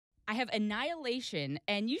I have Annihilation,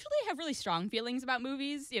 and usually I have really strong feelings about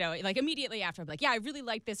movies. Like immediately after, I'm like, yeah, I really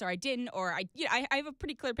like this, or I didn't, or I have a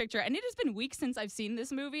pretty clear picture. And it has been weeks since I've seen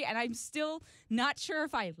this movie, and I'm still not sure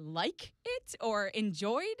if I like it or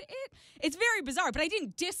enjoyed it. It's very bizarre, but I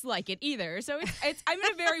didn't dislike it either. So I'm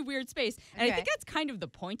in a very weird space, and I think that's kind of the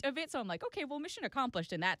point of it. So I'm like, okay, well, mission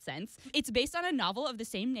accomplished in that sense. It's based on a novel of the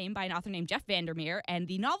same name by an author named Jeff VanderMeer, and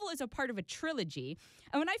the novel is a part of a trilogy.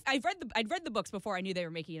 And when I'd read the books before I knew they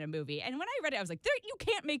were making it a movie, and when I read it, I was like, you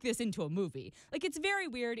can't make this into a movie. Like, it's very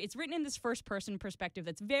weird. It's written in this first-person perspective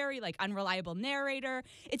that's very, like, unreliable narrator.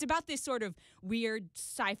 It's about this sort of weird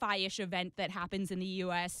sci-fi-ish event that happens in the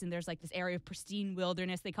U.S., and there's, like, this area of pristine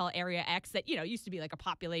wilderness they call Area X that, used to be, like, a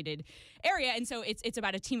populated area. And so it's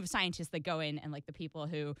about a team of scientists that go in, and, like, the people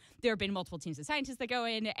who... There have been multiple teams of scientists that go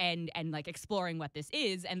in and like, exploring what this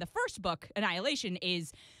is. And the first book, Annihilation,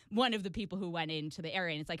 is one of the people who went into the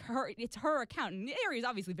area, and it's, like, it's her account. And the area is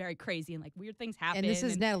obviously very crazy, and, like, weird things happen. And this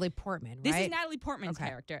is Natalie Portman, right? This is Natalie Portman's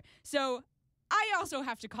character. So I also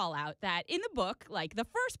have to call out that in the book, like the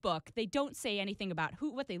first book, they don't say anything about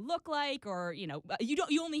what they look like, or,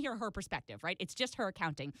 you only hear her perspective, right? It's just her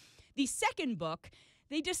accounting. The second book,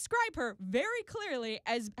 they describe her very clearly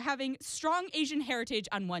as having strong Asian heritage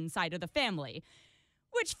on one side of the family.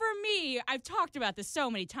 Which, for me, I've talked about this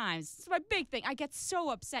so many times. It's my big thing. I get so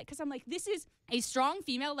upset because I'm like, this is a strong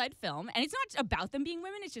female-led film, and it's not about them being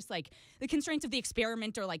women. It's just, like, the constraints of the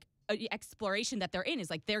experiment or, like, exploration that they're in is,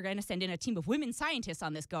 like, they're going to send in a team of women scientists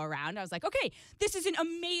on this go-around. I was like, okay, this is an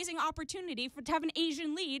amazing opportunity to have an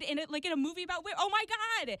Asian lead in a movie about women. Oh, my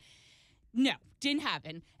God! No, didn't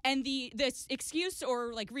happen. And the excuse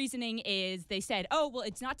or, like, reasoning is they said, oh, well,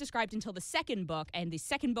 it's not described until the second book, and the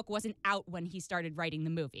second book wasn't out when he started writing the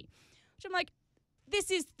movie. Which I'm like,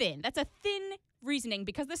 this is thin. That's a thin reasoning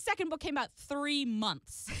because the second book came out 3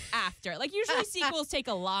 months after. Like, usually sequels take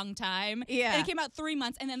a long time. Yeah. And it came out 3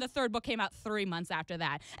 months, and then the third book came out 3 months after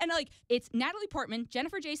that. And, like, it's Natalie Portman,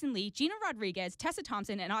 Jason Leigh, Gina Rodriguez, Tessa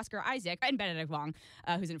Thompson, and Oscar Isaac, and Benedict Wong,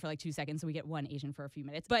 who's in it for, like, 2 seconds, so we get one Asian for a few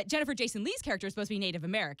minutes. But Jason Leigh's character is supposed to be Native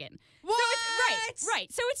American. What? So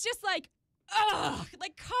right. So it's just like, ugh,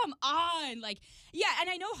 like, come on. Like, yeah, and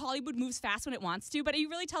I know Hollywood moves fast when it wants to, but are you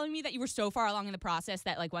really telling me that you were so far along in the process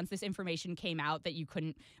that, like, once this information came out that you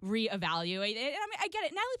couldn't reevaluate it? I mean, I get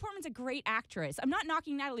it. Natalie Portman's a great actress. I'm not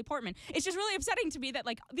knocking Natalie Portman. It's just really upsetting to me that,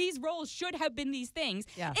 like, these roles should have been these things.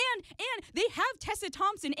 Yeah. And they have Tessa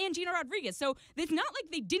Thompson and Gina Rodriguez, so it's not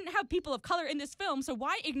like they didn't have people of color in this film, so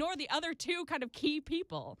why ignore the other two kind of key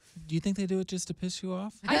people? Do you think they do it just to piss you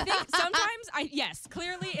off? I think sometimes, yes,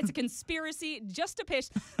 clearly it's a conspiracy just to piss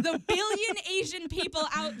the billion Asian people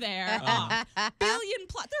out there off. Billion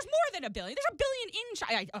plus. There's more than a billion. There's a billion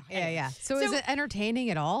in China. Yeah. So is it entertaining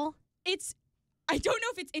at all? I don't know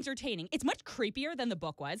if it's entertaining. It's much creepier than the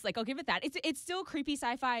book was. Like, I'll give it that. It's still creepy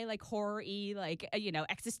sci-fi, like horror-y, like,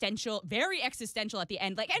 existential, very existential at the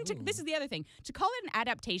end. Like, and this is the other thing. To call it an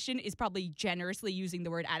adaptation is probably generously using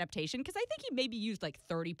the word adaptation, because I think he maybe used like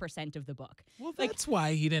 30% of the book. Well, that's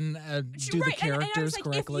why he didn't do the characters and I was like,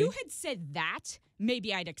 correctly. If you had said that,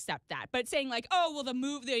 maybe I'd accept that. But saying like, oh, well,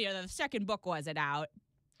 the second book wasn't out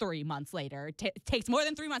 3 months later. Takes more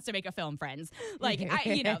than 3 months to make a film, friends. Like,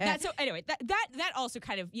 so anyway, that also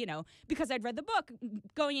kind of, because I'd read the book,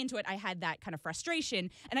 going into it, I had that kind of frustration.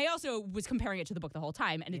 And I also was comparing it to the book the whole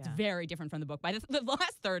time, and it's very different from the book. By the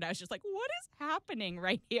last third, I was just like, what is happening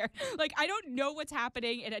right here? Like, I don't know what's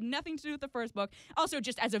happening. It had nothing to do with the first book. Also,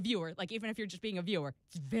 just as a viewer, like, even if you're just being a viewer,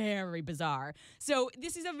 it's very bizarre. So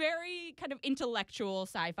this is a very kind of intellectual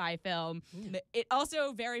sci-fi film. It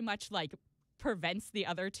also very much, like, prevents the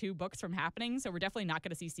other two books from happening, so we're definitely not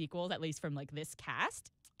going to see sequels, at least from like this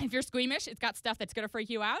cast. If you're squeamish, it's got stuff that's going to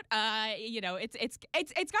freak you out. It's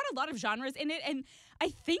got a lot of genres in it, and I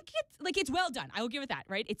think it's well done. I will give it that,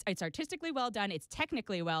 right? It's artistically well done. It's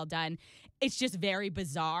technically well done. It's just very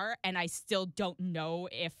bizarre, and I still don't know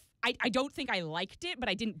if I don't think I liked it, but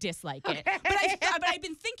I didn't dislike it. But I've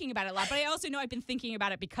been thinking about it a lot. But I also know I've been thinking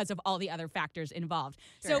about it because of all the other factors involved.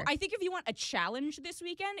 Sure. So I think if you want a challenge this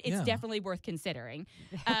weekend, it's definitely worth considering.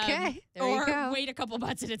 Okay, there you go. Or wait a couple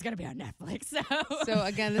months and it's going to be on Netflix. So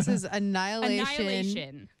again, this is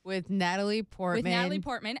Annihilation with Natalie Portman.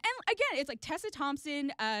 And again, it's like Tessa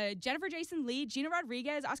Thompson, Jason Leigh, Gina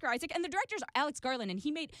Rodriguez, Oscar Isaac, and the director's Alex Garland. And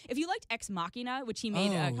he made, if you liked Ex Machina, which he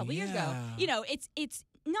made a couple years ago, it's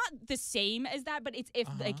not the same as that, but it's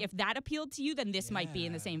if that appealed to you, then this might be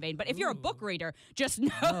in the same vein. But if you're a book reader, just know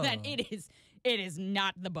that it is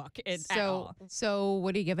not the book at all. So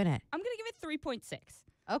what are you giving it? I'm going to give it 3.6.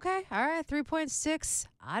 Okay, all right, 3.6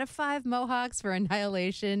 out of 5 Mohawks for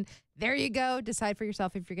Annihilation. There you go. Decide for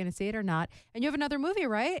yourself if you're going to see it or not. And you have another movie,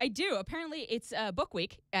 right? I do. Apparently, it's book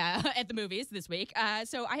week at the movies this week.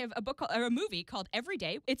 So I have a movie called Every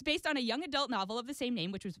Day. It's based on a young adult novel of the same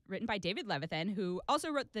name, which was written by David Levithan, who also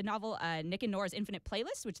wrote the novel Nick and Nora's Infinite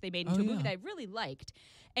Playlist, which they made into a movie that I really liked.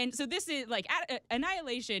 And so this is like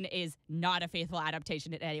Annihilation is not a faithful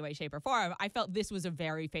adaptation in any way, shape, or form. I felt this was a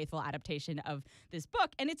very faithful adaptation of this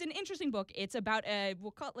book. And it's an interesting book. It's about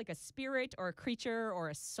we'll call it like a spirit or a creature or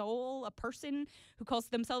a soul, a person who calls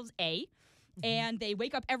themselves A. And they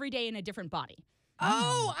wake up every day in a different body.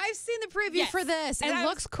 Oh, I've seen the preview for this. It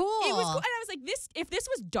looks cool. It was cool. And I was like, if this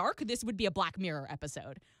was dark, this would be a Black Mirror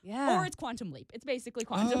episode. Yeah. Or it's Quantum Leap. It's basically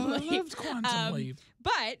Quantum Leap. I loved Quantum Leap.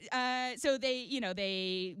 But so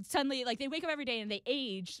they suddenly they wake up every day and they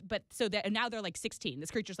age, but so that now they're like 16.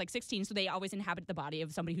 This creature's like 16, so they always inhabit the body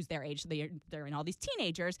of somebody who's their age. So they're in all these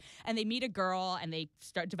teenagers, and they meet a girl and they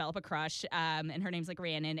develop a crush. And her name's like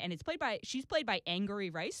Rhiannon, and she's played by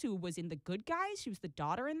Angourie Rice, who was in The Good Guys. She was the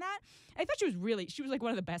daughter in that. I thought she was like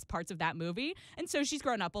one of the best parts of that movie. And so she's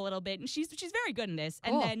grown up a little bit, and she's very good in this.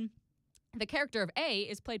 Cool. And then the character of A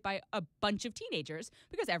is played by a bunch of teenagers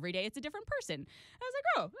because every day it's a different person. And I was like,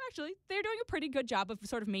 oh, actually, they're doing a pretty good job of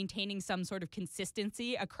sort of maintaining some sort of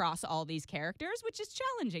consistency across all these characters, which is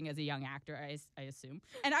challenging as a young actor, I assume.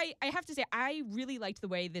 And I have to say, I really liked the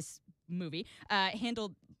way this movie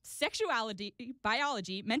handled sexuality,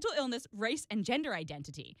 biology, mental illness, race, and gender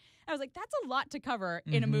identity. I was like, that's a lot to cover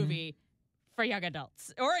in a movie for young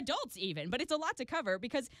adults or adults even, but it's a lot to cover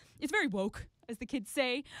because it's very woke, as the kids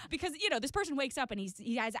say, because this person wakes up and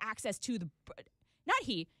he has access to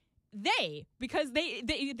because they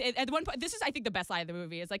at one point, this is I think the best line of the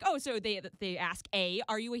movie is like, oh, so they ask A,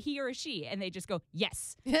 are you a he or a she? And they just go,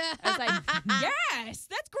 yes. I was like, yes,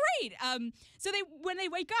 that's great. So when they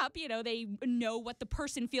wake up, they know what the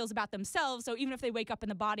person feels about themselves. So even if they wake up in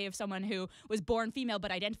the body of someone who was born female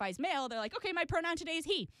but identifies male, they're like, okay, my pronoun today is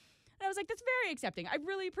he. And I was like, that's very accepting. I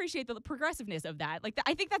really appreciate the progressiveness of that.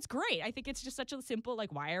 I think that's great. I think it's just such a simple,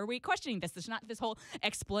 why are we questioning this? There's not this whole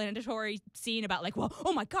explanatory scene about well,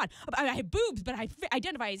 oh my God, I have boobs, but I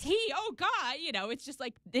identify as he. Oh God, it's just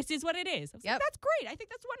this is what it is. I was like, that's great. I think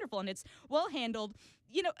that's wonderful. And it's well handled.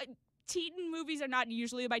 Teen movies are not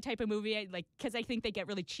usually my type of movie, because I think they get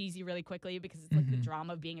really cheesy really quickly because it's the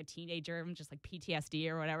drama of being a teenager and just PTSD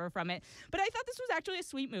or whatever from it. But I thought this was actually a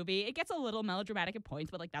sweet movie. It gets a little melodramatic at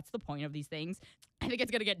points, but that's the point of these things. I think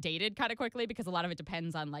it's going to get dated kind of quickly because a lot of it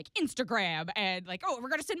depends on Instagram and oh, we're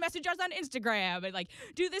going to send messages on Instagram and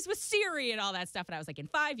do this with Siri and all that stuff. And I was like, in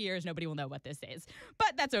 5 years, nobody will know what this is,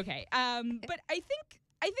 but that's okay. But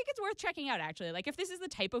I think it's worth checking out, actually. If this is the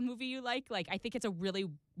type of movie you like, I think it's a really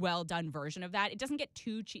well-done version of that. It doesn't get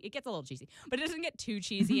too cheesy. It gets a little cheesy, but it doesn't get too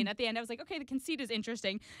cheesy. And at the end, I was like, okay, the conceit is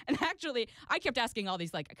interesting. And actually, I kept asking all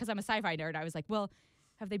these, because I'm a sci-fi nerd, I was like, well,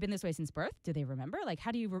 have they been this way since birth? Do they remember?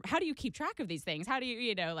 How do you keep track of these things? How do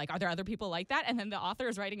you, are there other people like that? And then the author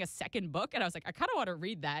is writing a second book, and I was like, I kind of want to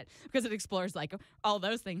read that because it explores all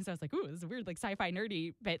those things. So I was like, ooh, this is a weird sci-fi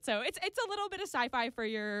nerdy bit. So it's a little bit of sci-fi for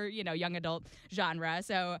your young adult genre.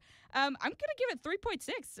 So I'm gonna give it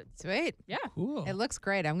 3.6. Sweet. Yeah. Cool. It looks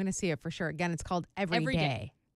great. I'm gonna see it for sure. Again, it's called Every Day.